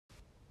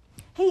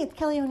Hey, it's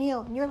Kelly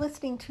O'Neill, and you're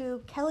listening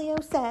to Kelly O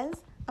Says,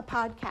 a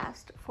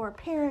podcast for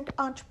parent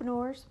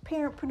entrepreneurs,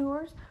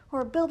 parentpreneurs who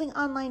are building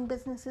online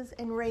businesses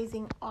and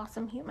raising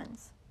awesome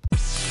humans.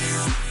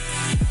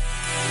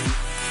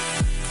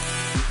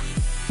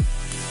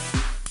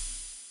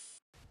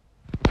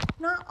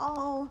 Not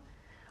all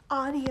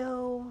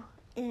audio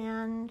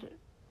and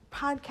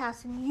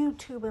podcasts and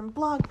YouTube and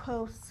blog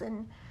posts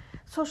and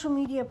social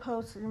media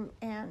posts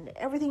and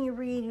everything you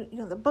read,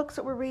 the books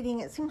that we're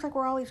reading, it seems like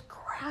we're always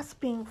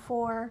grasping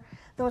for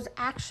those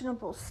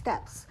actionable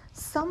steps.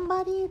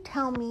 Somebody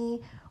tell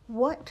me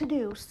what to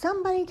do.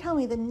 Somebody tell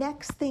me the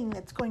next thing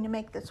that's going to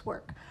make this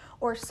work.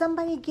 Or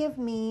somebody give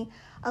me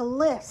a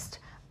list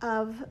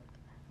of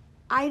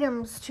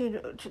items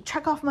to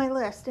check off my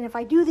list. And if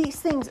I do these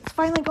things, it's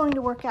finally going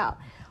to work out.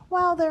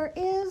 Well, there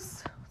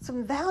is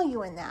some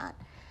value in that.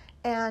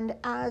 And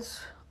as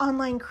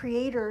online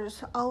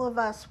creators, all of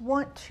us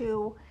want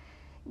to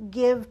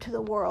give to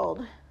the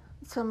world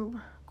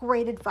some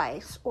great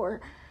advice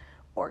or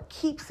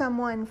keep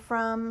someone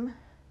from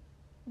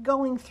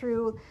going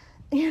through,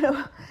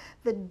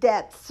 the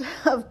depths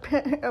of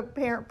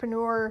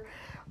parentpreneur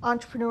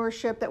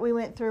entrepreneurship that we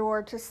went through,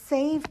 or to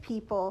save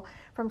people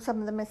from some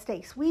of the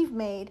mistakes we've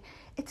made.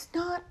 It's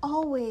not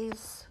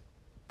always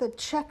the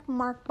check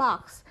mark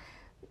box.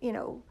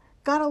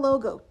 Got a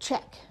logo,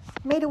 check.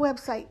 Made a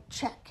website,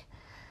 check.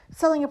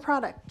 Selling a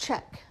product,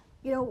 check.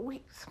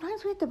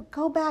 Sometimes we have to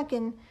go back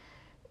and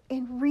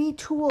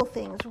retool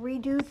things,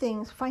 redo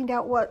things, find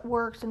out what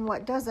works and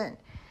what doesn't.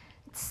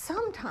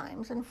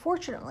 Sometimes,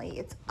 unfortunately,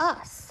 it's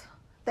us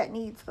that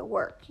needs the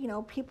work.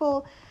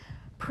 People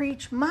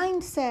preach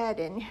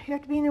mindset and you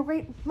have to be in a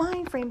right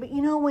mind frame, but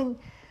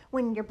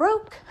when you're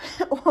broke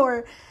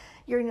or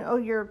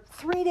you're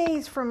 3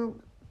 days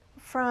from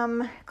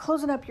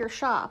closing up your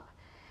shop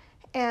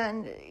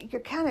and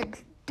you're kind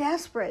of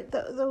desperate,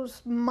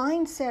 those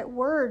mindset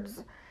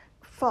words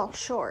fall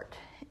short.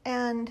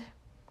 And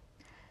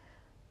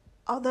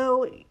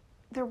although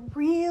they're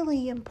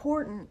really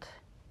important,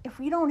 if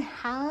we don't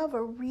have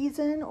a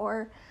reason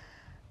or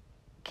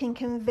can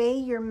convey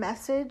your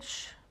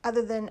message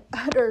other than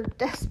utter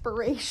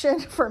desperation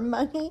for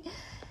money,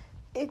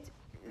 we're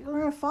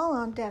going to fall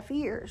on deaf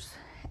ears.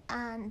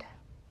 And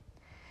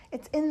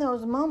it's in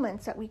those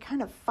moments that we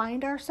kind of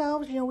find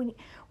ourselves.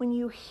 When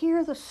you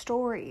hear the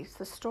stories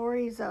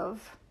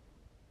of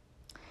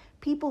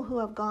people who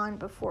have gone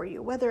before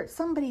you, whether it's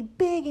somebody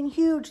big and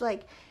huge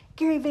like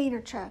Gary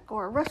Vaynerchuk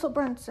or Russell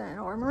Brunson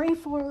or Marie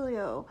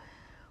Forleo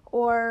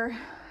or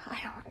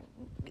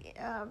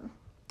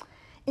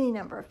any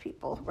number of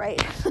people,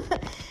 right?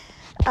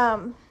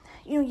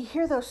 You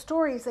hear those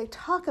stories, they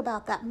talk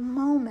about that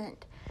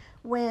moment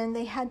when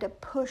they had to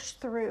push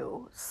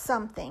through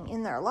something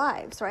in their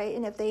lives, right?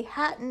 And if they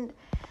hadn't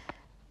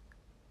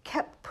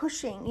kept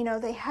pushing,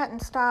 they hadn't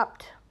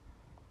stopped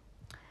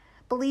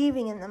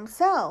believing in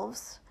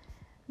themselves,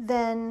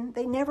 then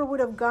they never would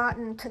have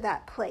gotten to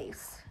that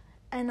place.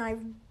 And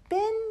I've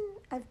been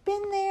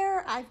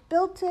there, I've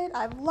built it,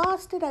 I've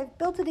lost it, I've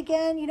built it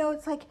again.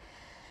 It's like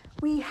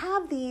we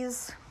have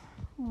these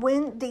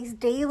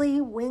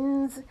daily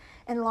wins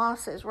and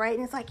losses, right?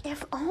 And it's like,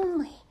 if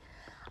only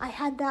I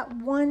had that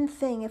one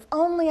thing, if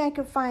only I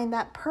could find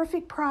that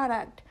perfect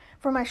product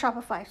for my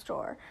Shopify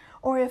store,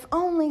 or if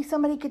only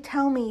somebody could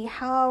tell me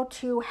how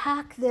to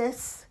hack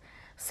this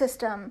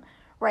system,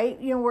 right?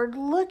 We're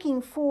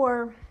looking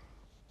for,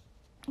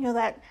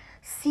 that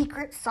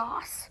secret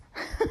sauce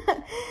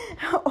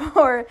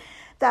or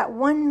that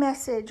one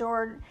message,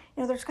 or,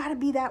 there's got to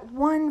be that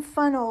one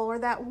funnel or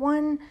that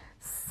one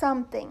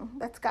something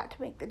that's got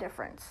to make the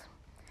difference.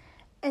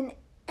 And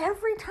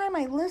every time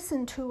I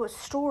listen to a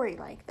story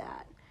like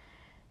that,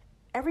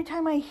 every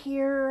time I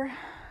hear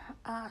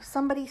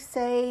somebody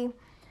say,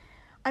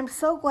 I'm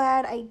so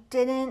glad I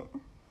didn't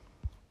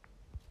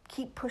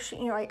keep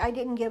pushing, I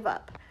didn't give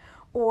up,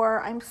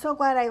 or I'm so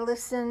glad I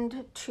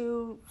listened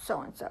to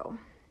so-and-so,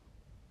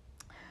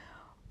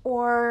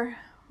 or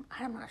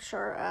I'm not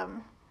sure,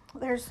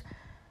 there's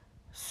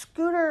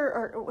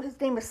Scooter, or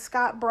his name is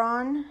Scott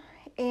Braun,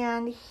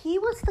 and he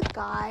was the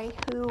guy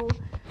who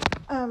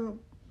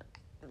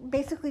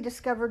basically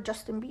discovered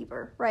Justin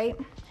Bieber, right?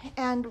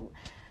 And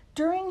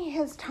during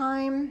his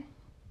time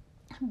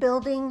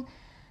building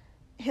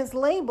his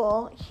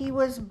label, he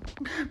was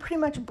pretty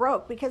much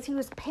broke because he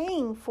was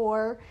paying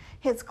for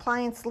his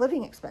clients'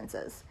 living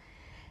expenses.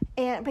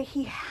 But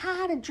he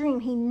had a dream.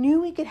 He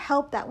knew he could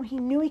help that. He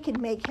knew he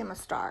could make him a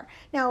star.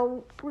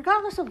 Now,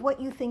 regardless of what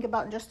you think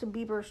about Justin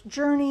Bieber's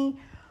journey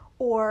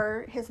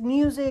or his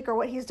music or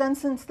what he's done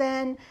since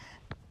then,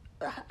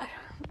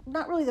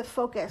 not really the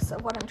focus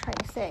of what I'm trying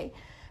to say.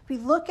 If we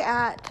look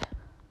at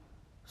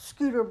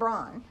Scooter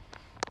Braun,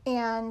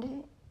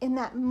 and in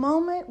that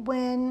moment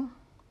when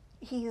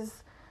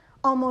he's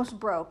almost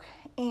broke,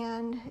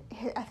 and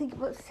I think it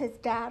was his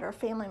dad or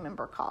family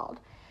member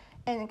called,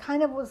 and it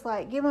kind of was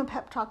like, give him a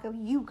pep talk of,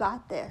 you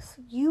got this,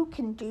 you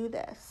can do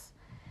this.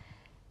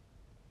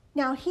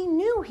 Now, he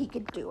knew he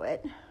could do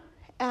it,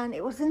 and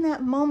it was in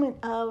that moment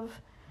of,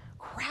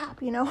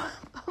 crap,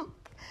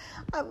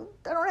 I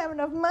don't have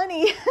enough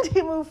money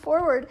to move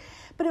forward.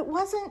 But it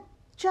wasn't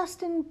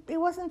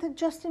the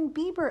Justin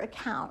Bieber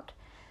account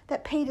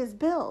that paid his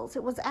bills.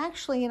 It was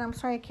actually, and I'm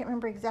sorry, I can't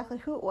remember exactly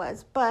who it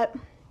was, but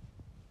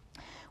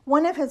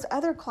one of his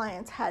other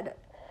clients had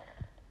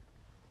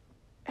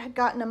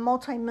gotten a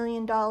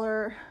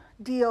multi-million-dollar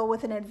deal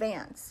with an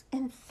advance.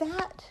 And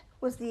that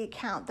was the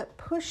account that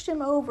pushed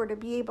him over to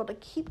be able to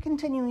keep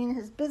continuing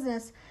his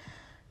business,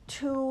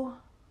 to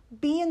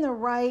be in the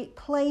right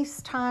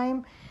place,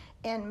 time,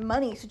 and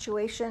money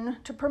situation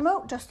to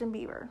promote Justin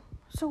Bieber.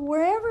 So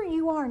wherever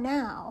you are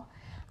now,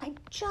 I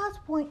just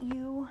want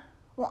you,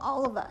 well,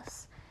 all of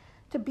us,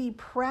 to be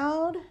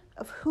proud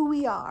of who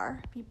we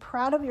are, be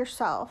proud of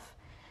yourself,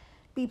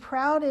 be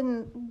proud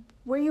in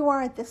where you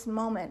are at this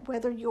moment,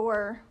 whether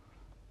you're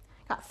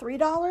got $3,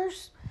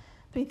 $3,000,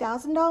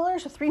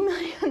 or $3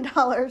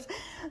 million,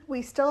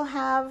 we still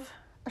have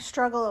a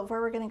struggle of where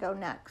we're going to go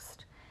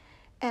next.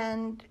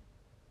 And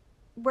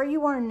where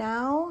you are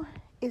now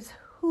is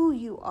who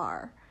you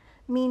are,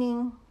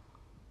 meaning,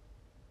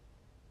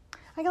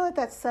 I gotta let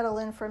that settle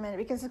in for a minute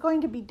because it's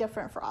going to be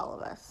different for all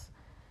of us.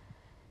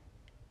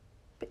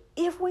 But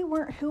if we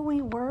weren't who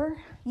we were,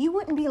 you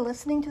wouldn't be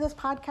listening to this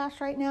podcast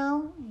right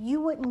now.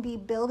 You wouldn't be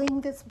building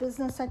this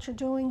business that you're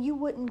doing. You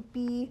wouldn't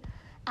be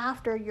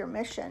after your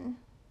mission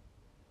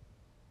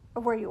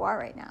of where you are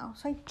right now.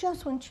 So I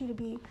just want you to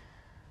be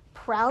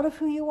proud of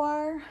who you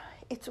are.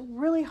 It's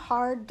really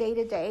hard day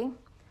to day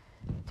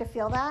to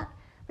feel that.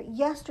 But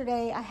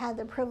yesterday I had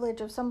the privilege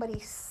of somebody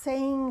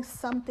saying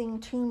something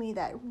to me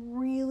that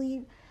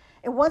really,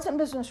 it wasn't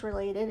business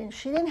related and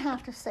she didn't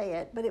have to say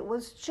it, but it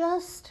was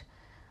just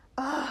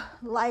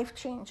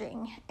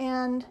life-changing.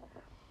 And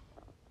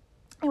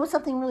it was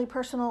something really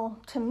personal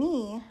to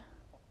me.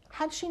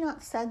 Had she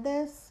not said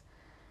this,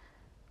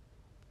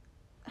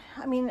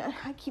 I mean,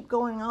 I keep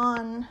going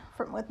on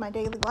with my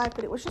daily life,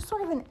 but it was just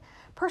sort of a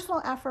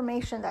personal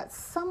affirmation that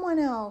someone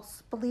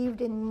else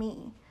believed in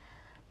me.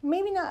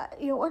 Maybe not,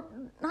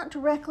 not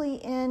directly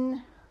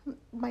in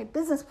my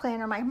business plan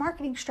or my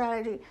marketing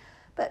strategy,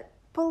 but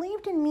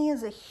believed in me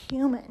as a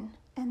human.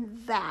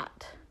 And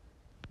that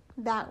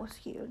was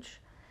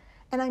huge.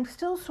 And I'm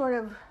still sort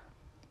of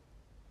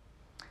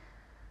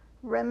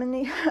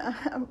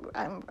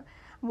I'm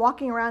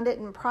walking around it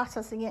and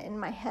processing it in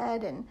my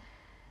head,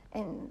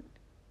 and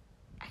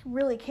I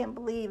really can't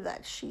believe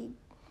that she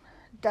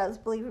does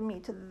believe in me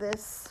to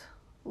this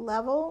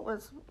level. It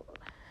was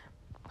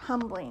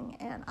humbling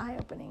and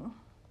eye-opening.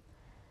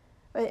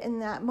 But in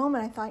that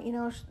moment, I thought,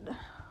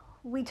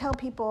 we tell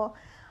people,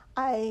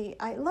 I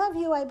love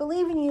you, I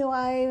believe in you,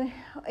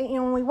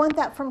 we want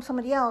that from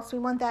somebody else. We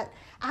want that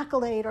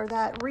accolade or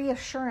that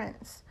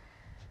reassurance.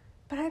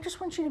 But I just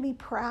want you to be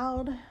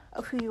proud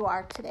of who you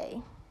are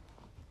today.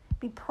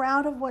 Be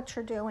proud of what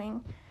you're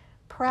doing.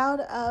 Proud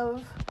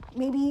of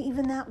maybe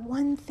even that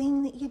one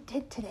thing that you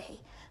did today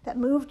that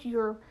moved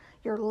your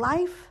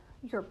life,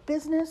 your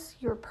business,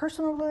 your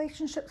personal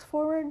relationships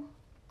forward.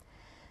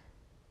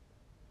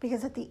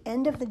 Because at the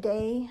end of the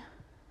day,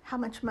 how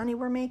much money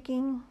we're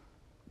making,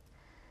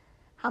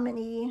 how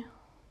many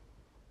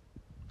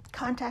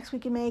contacts we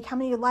can make, how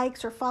many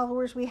likes or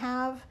followers we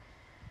have,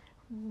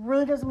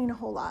 really doesn't mean a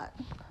whole lot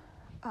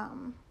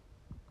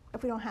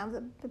if we don't have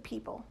the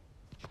people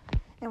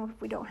and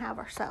if we don't have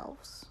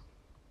ourselves.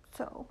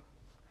 So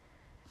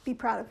be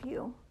proud of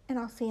you, and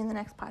I'll see you in the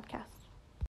next podcast.